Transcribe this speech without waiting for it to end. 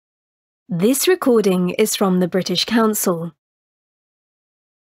This recording is from the British Council.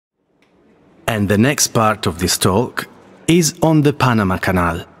 And the next part of this talk is on the Panama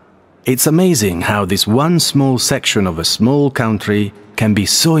Canal. It's amazing how this one small section of a small country can be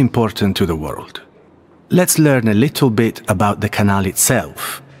so important to the world. Let's learn a little bit about the canal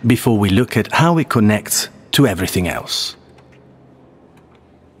itself before we look at how it connects to everything else.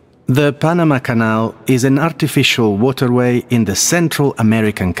 The Panama Canal is an artificial waterway in the Central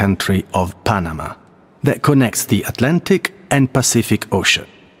American country of Panama that connects the Atlantic and Pacific Ocean.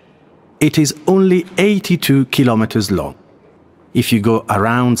 It is only 82 kilometers long. If you go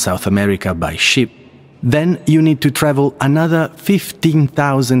around South America by ship, then you need to travel another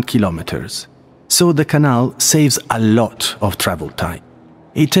 15,000 kilometers. So the canal saves a lot of travel time.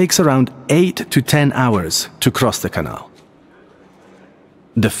 It takes around 8 to 10 hours to cross the canal.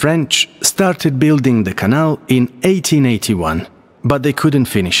 The French started building the canal in 1881, but they couldn't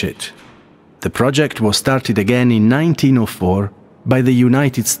finish it. The project was started again in 1904 by the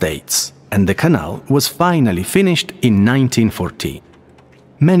United States, and the canal was finally finished in 1914.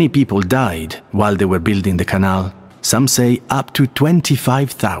 Many people died while they were building the canal, some say up to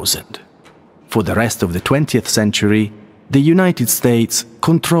 25,000. For the rest of the 20th century, the United States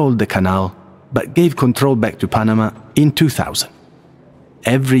controlled the canal, but gave control back to Panama in 2000.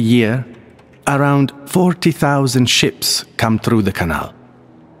 Every year, around 40,000 ships come through the canal.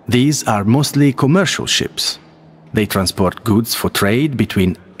 These are mostly commercial ships. They transport goods for trade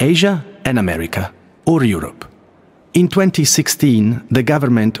between Asia and America, or Europe. In 2016, the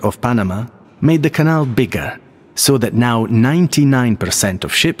government of Panama made the canal bigger, so that now 99%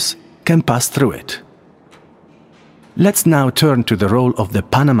 of ships can pass through it. Let's now turn to the role of the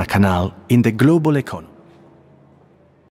Panama Canal in the global economy.